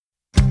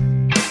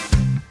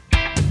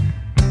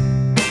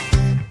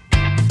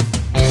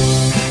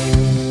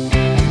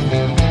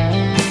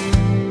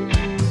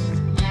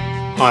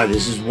Hi,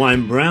 this is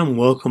Wayne Brown.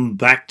 Welcome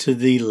back to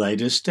the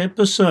latest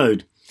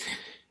episode.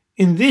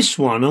 In this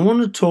one, I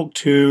want to talk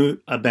to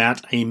you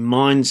about a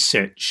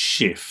mindset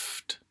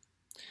shift.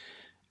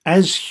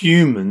 As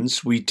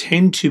humans, we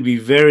tend to be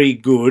very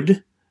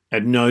good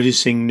at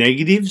noticing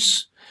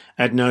negatives,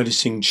 at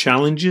noticing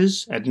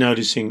challenges, at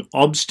noticing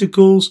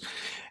obstacles.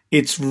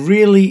 It's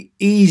really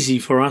easy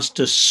for us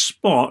to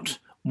spot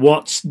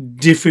what's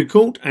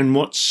difficult and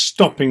what's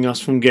stopping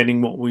us from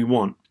getting what we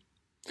want.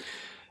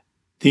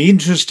 The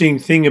interesting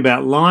thing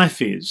about life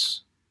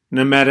is,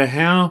 no matter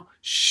how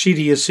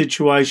shitty a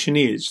situation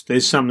is,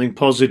 there's something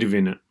positive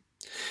in it.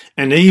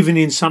 And even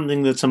in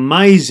something that's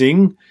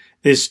amazing,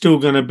 there's still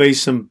going to be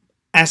some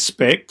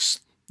aspects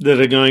that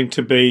are going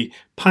to be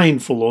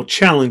painful or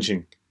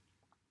challenging.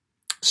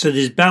 So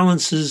there's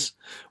balances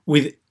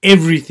with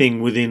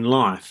everything within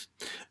life.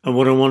 And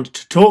what I wanted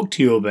to talk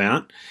to you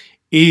about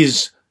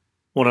is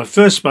what I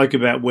first spoke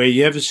about, where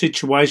you have a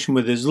situation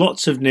where there's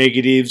lots of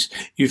negatives,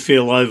 you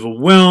feel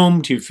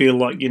overwhelmed, you feel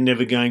like you're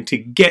never going to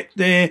get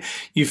there,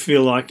 you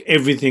feel like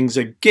everything's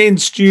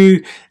against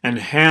you, and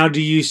how do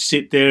you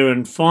sit there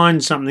and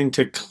find something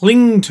to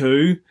cling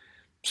to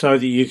so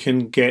that you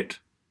can get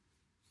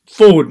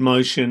forward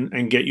motion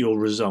and get your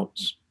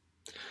results?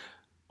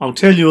 I'll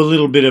tell you a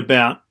little bit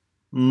about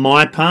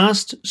my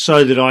past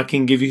so that I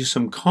can give you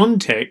some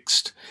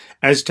context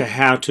as to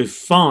how to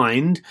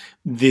find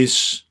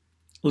this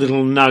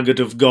little nugget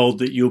of gold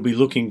that you'll be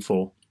looking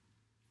for.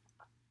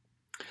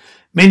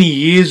 Many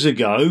years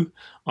ago,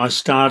 I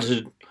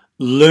started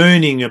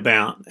learning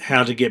about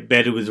how to get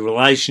better with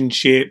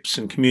relationships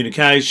and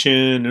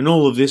communication and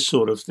all of this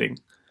sort of thing.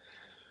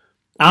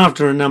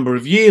 After a number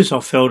of years,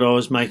 I felt I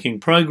was making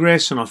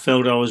progress and I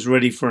felt I was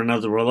ready for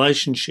another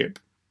relationship.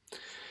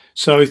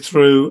 So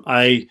through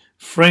a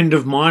friend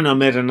of mine, I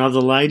met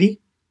another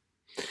lady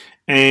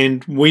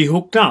and we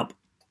hooked up.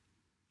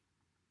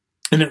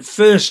 And at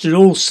first it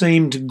all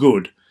seemed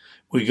good.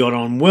 We got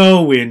on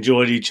well, we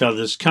enjoyed each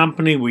other's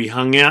company, we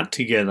hung out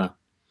together.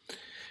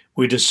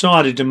 We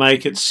decided to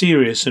make it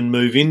serious and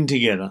move in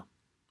together.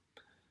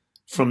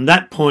 From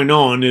that point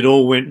on, it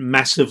all went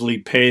massively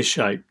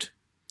pear-shaped.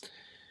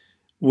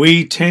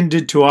 We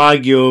tended to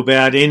argue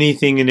about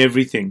anything and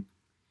everything.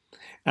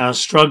 Our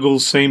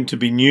struggles seemed to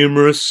be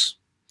numerous.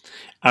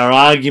 Our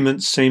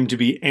arguments seemed to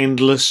be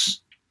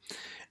endless.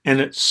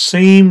 And it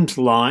seemed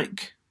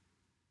like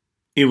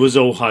it was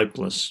all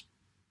hopeless.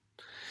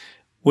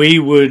 We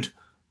would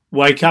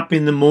wake up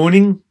in the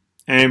morning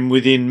and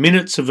within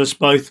minutes of us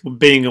both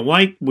being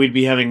awake, we'd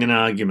be having an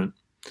argument.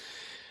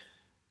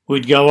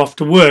 We'd go off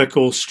to work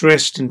all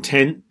stressed and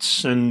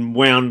tense and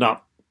wound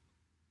up.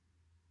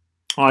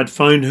 I'd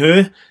phone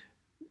her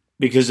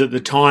because at the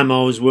time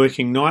I was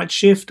working night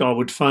shift. I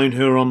would phone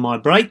her on my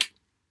break.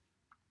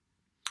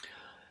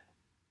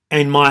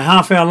 And my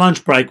half-hour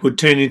lunch break would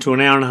turn into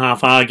an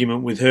hour-and-a-half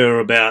argument with her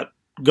about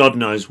God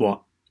knows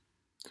what.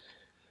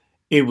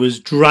 It was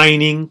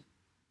draining.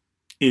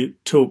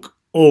 It took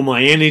all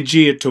my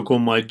energy. It took all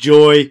my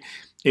joy.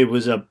 It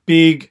was a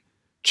big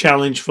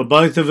challenge for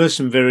both of us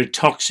and very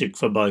toxic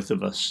for both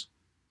of us.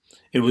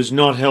 It was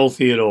not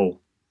healthy at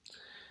all.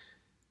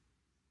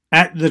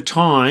 At the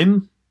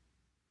time,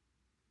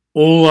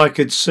 all I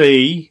could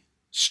see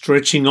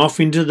stretching off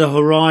into the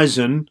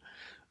horizon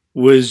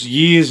was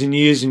years and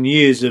years and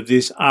years of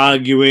this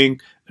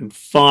arguing and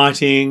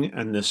fighting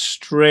and the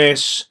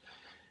stress.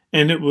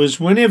 And it was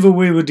whenever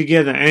we were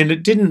together, and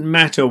it didn't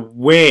matter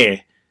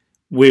where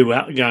we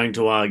were going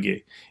to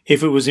argue.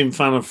 If it was in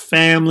front of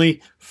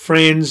family,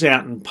 friends,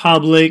 out in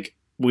public,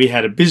 we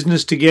had a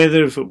business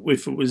together, if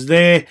it was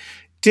there,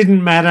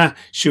 didn't matter.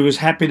 She was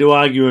happy to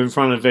argue in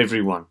front of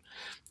everyone.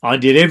 I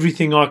did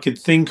everything I could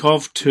think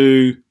of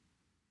to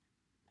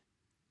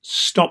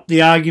stop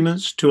the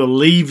arguments, to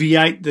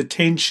alleviate the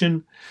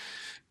tension.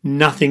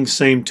 Nothing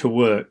seemed to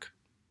work.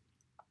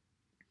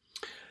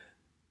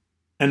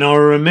 And I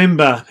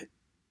remember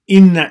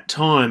in that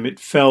time it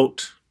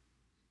felt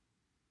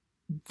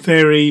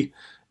very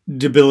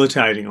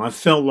debilitating. I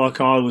felt like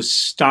I was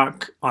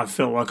stuck. I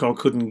felt like I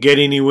couldn't get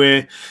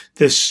anywhere.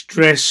 The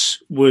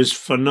stress was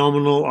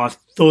phenomenal. I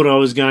thought I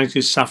was going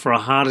to suffer a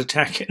heart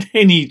attack at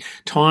any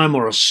time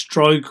or a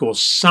stroke or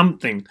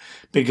something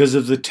because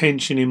of the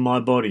tension in my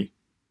body.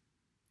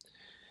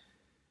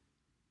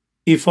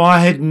 If I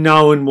had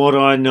known what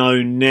I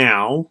know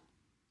now,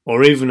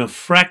 or even a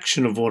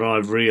fraction of what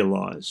I've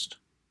realised,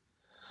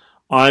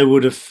 I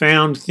would have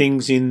found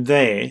things in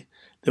there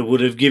that would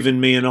have given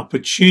me an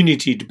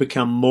opportunity to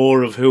become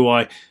more of who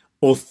I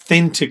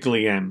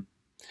authentically am,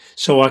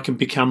 so I can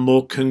become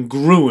more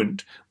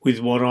congruent with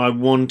what I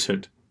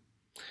wanted.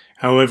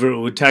 However, it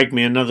would take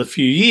me another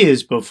few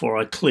years before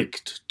I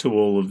clicked to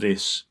all of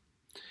this.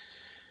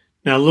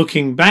 Now,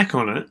 looking back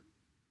on it,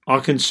 I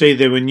can see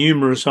there were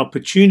numerous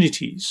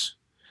opportunities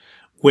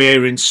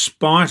where, in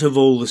spite of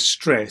all the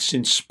stress,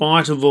 in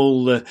spite of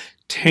all the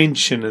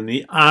tension and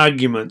the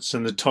arguments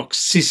and the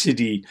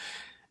toxicity,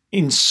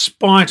 in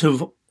spite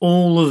of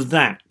all of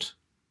that,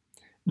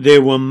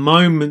 there were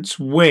moments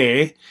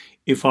where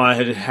if I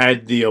had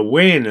had the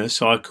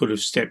awareness, I could have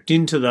stepped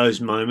into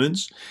those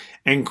moments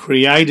and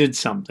created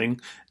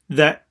something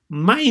that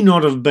may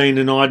not have been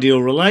an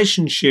ideal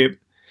relationship.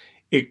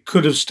 It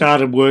could have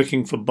started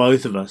working for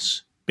both of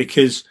us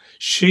because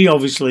she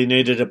obviously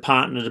needed a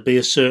partner to be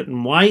a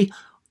certain way.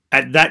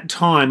 At that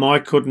time, I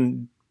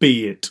couldn't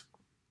be it.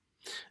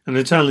 And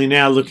it's only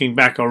now looking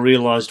back I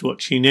realised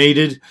what she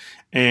needed,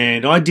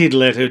 and I did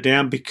let her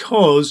down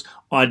because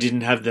I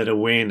didn't have that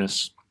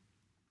awareness.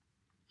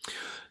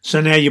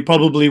 So now you're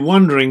probably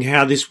wondering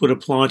how this would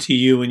apply to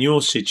you and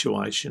your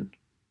situation.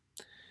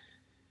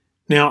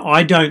 Now,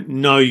 I don't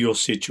know your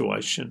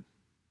situation.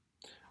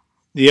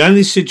 The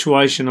only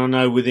situation I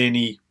know with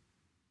any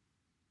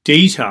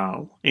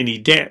detail, any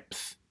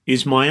depth,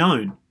 is my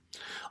own.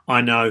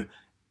 I know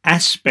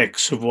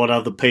aspects of what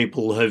other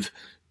people have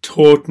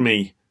taught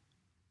me,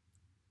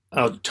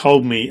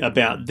 told me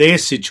about their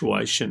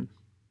situation.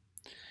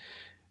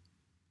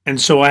 And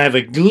so I have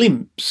a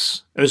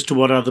glimpse as to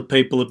what other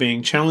people are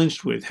being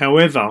challenged with.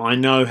 However, I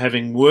know,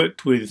 having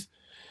worked with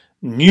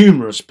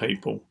numerous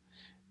people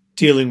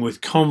dealing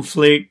with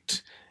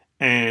conflict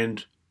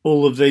and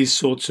all of these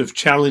sorts of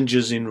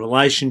challenges in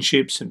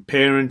relationships and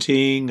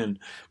parenting and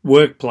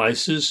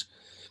workplaces,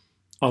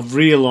 I've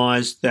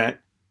realised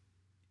that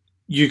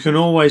you can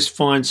always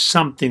find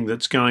something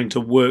that's going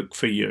to work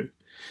for you.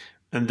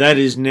 And that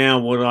is now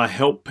what I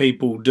help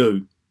people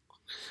do.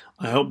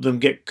 I help them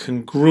get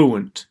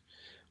congruent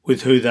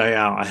with who they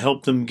are. I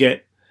help them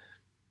get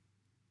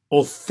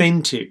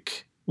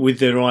authentic with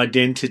their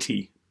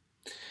identity.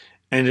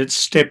 And it's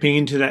stepping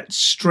into that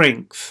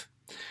strength.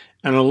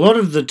 And a lot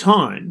of the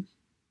time,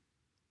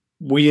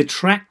 we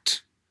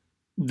attract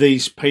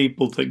these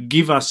people that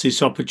give us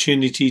this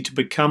opportunity to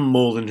become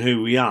more than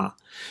who we are.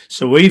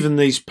 So even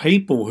these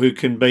people who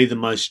can be the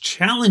most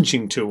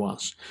challenging to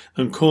us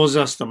and cause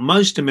us the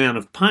most amount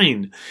of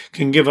pain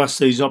can give us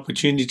these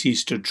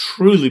opportunities to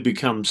truly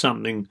become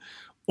something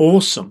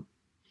awesome.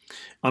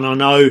 And I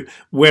know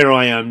where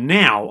I am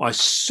now, I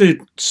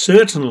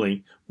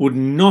certainly would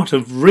not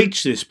have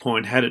reached this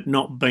point had it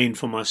not been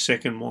for my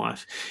second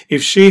wife.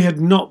 If she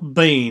had not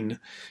been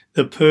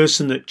the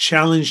person that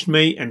challenged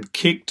me and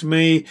kicked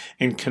me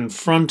and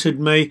confronted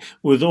me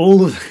with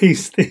all of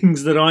these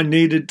things that I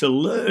needed to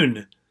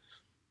learn,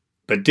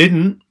 but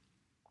didn't,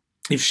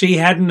 if she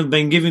hadn't have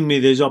been giving me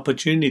these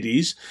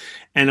opportunities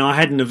and I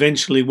hadn't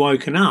eventually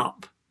woken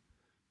up,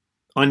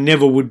 I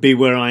never would be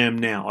where I am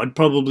now. I'd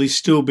probably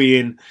still be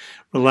in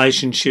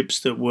relationships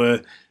that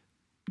were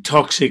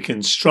toxic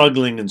and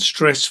struggling and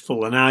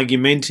stressful and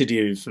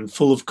argumentative and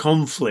full of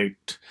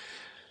conflict.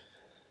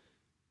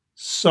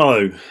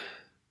 So,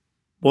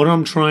 what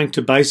I'm trying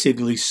to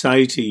basically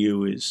say to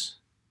you is,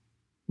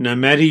 no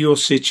matter your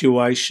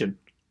situation,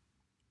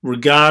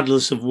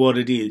 regardless of what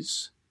it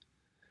is,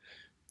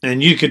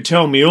 and you could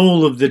tell me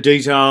all of the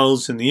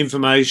details and the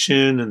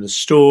information and the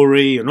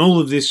story and all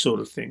of this sort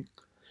of thing.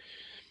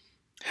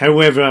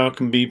 However, I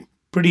can be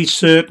pretty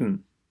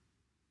certain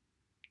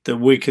that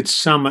we could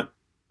sum it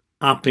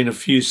up in a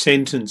few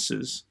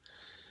sentences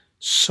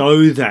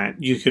so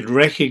that you could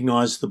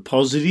recognize the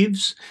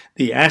positives,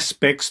 the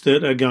aspects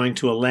that are going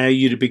to allow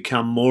you to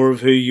become more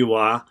of who you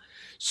are,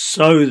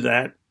 so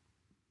that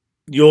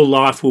your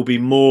life will be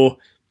more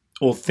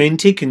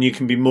authentic and you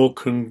can be more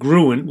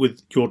congruent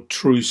with your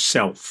true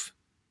self.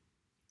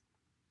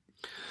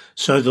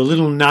 So the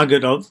little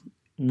nugget of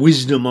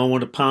wisdom I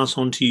want to pass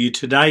on to you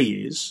today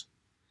is,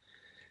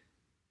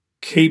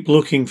 keep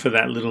looking for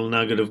that little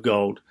nugget of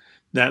gold,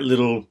 that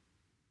little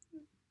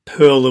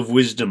pearl of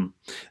wisdom,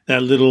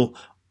 that little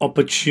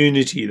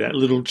opportunity, that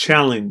little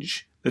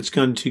challenge that's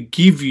going to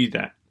give you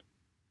that.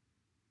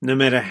 No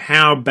matter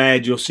how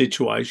bad your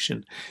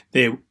situation,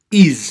 there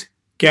is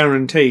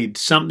guaranteed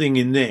something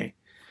in there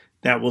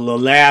that will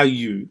allow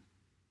you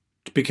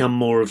to become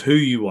more of who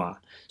you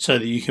are, so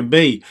that you can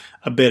be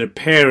a better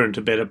parent,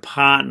 a better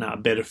partner, a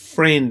better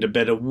friend, a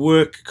better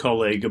work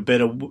colleague, a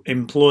better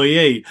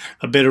employee,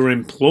 a better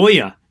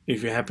employer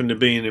if you happen to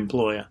be an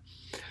employer.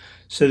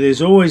 So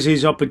there's always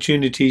these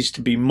opportunities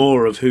to be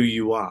more of who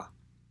you are.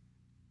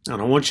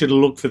 And I want you to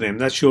look for them.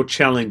 That's your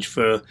challenge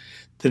for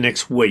the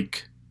next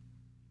week,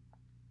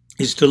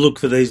 is to look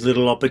for these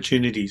little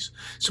opportunities.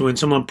 So when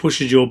someone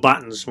pushes your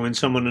buttons, when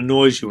someone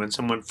annoys you, when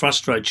someone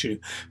frustrates you,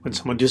 when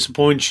someone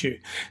disappoints you,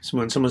 so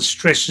when someone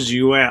stresses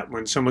you out,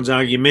 when someone's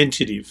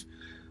argumentative,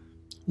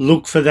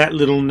 look for that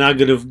little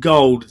nugget of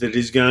gold that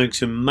is going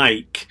to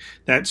make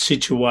that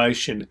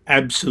situation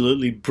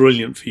absolutely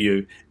brilliant for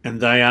you.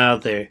 And they are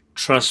there.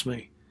 Trust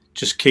me.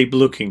 Just keep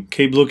looking.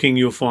 Keep looking,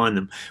 you'll find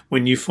them.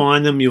 When you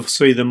find them, you'll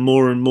see them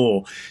more and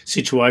more.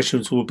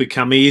 Situations will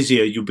become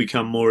easier. You'll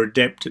become more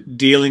adept at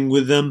dealing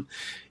with them.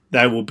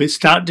 They will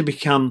start to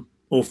become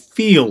or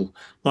feel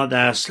like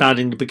they are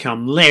starting to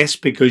become less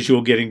because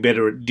you're getting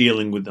better at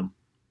dealing with them.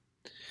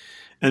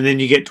 And then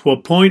you get to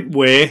a point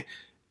where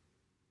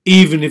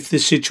even if the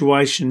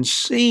situation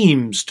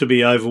seems to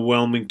be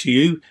overwhelming to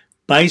you,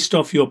 based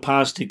off your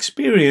past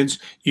experience,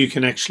 you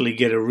can actually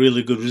get a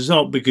really good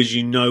result because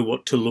you know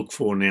what to look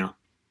for now.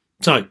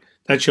 So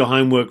That's your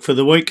homework for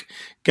the week.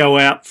 Go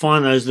out,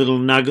 find those little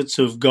nuggets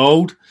of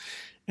gold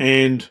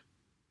and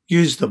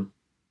use them.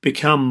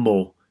 Become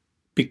more.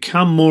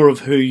 Become more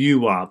of who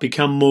you are.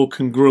 Become more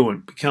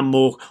congruent. Become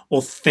more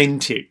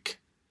authentic.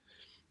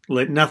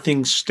 Let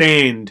nothing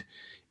stand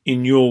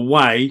in your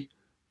way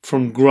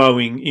from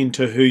growing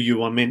into who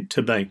you are meant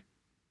to be.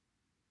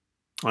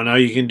 I know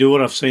you can do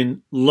it. I've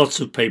seen lots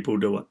of people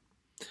do it.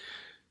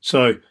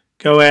 So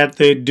go out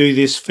there, do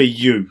this for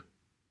you.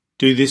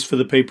 Do this for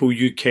the people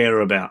you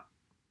care about.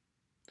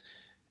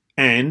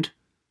 And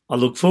I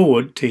look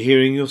forward to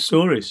hearing your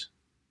stories.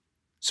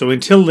 So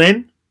until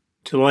then,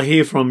 till I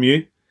hear from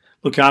you,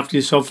 look after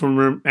yourself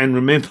and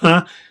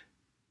remember,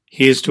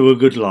 here's to a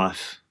good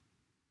life.